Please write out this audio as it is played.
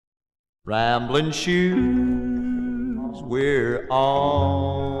Rambling shoes, we're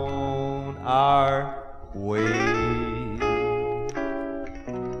on our way.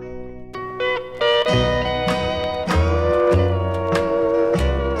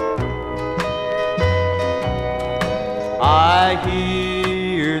 I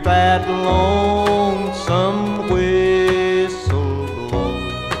hear that lonesome whistle blow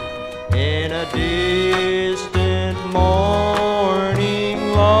in a distant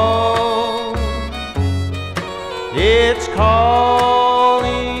morning lull. It's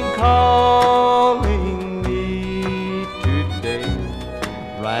calling, calling me today.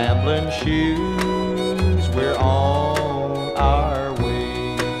 Rambling shoes, we're on our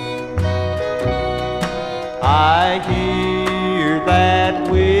way. I hear that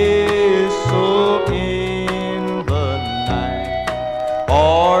whistle in the night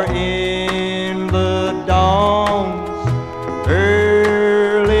or in the dawn's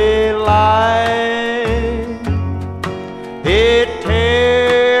early light. It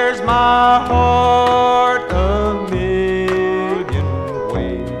tears my heart a million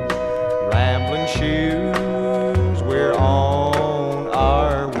ways. Rambling shoes, we're on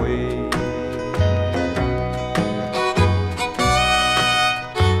our way.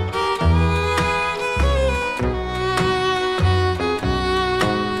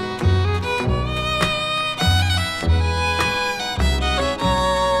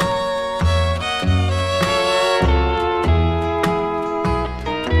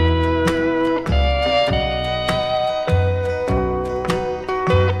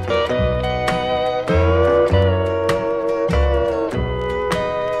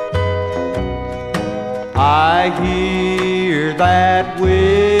 I hear that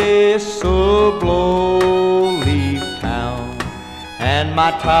whistle blow, leave town, and my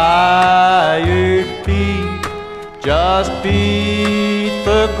tired feet just beat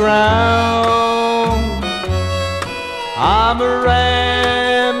the ground. I'm a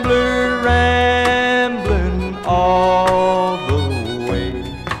rambler, rambling all the way.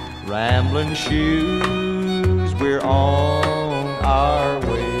 Rambling shoes, we're on our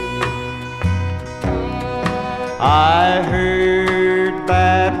way. I heard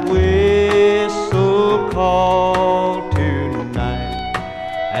that whistle call tonight,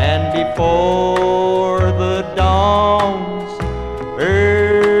 and before the dawn's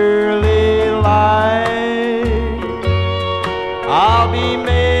early light, I'll be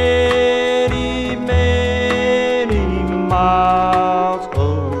many, many miles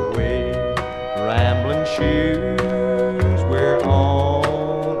away. Rambling shoes, we're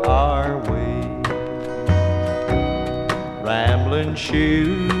on our way. Rambling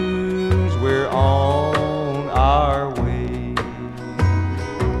shoes, we're on our way.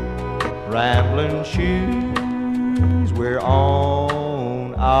 Rambling shoes, we're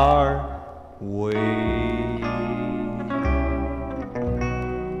on our way.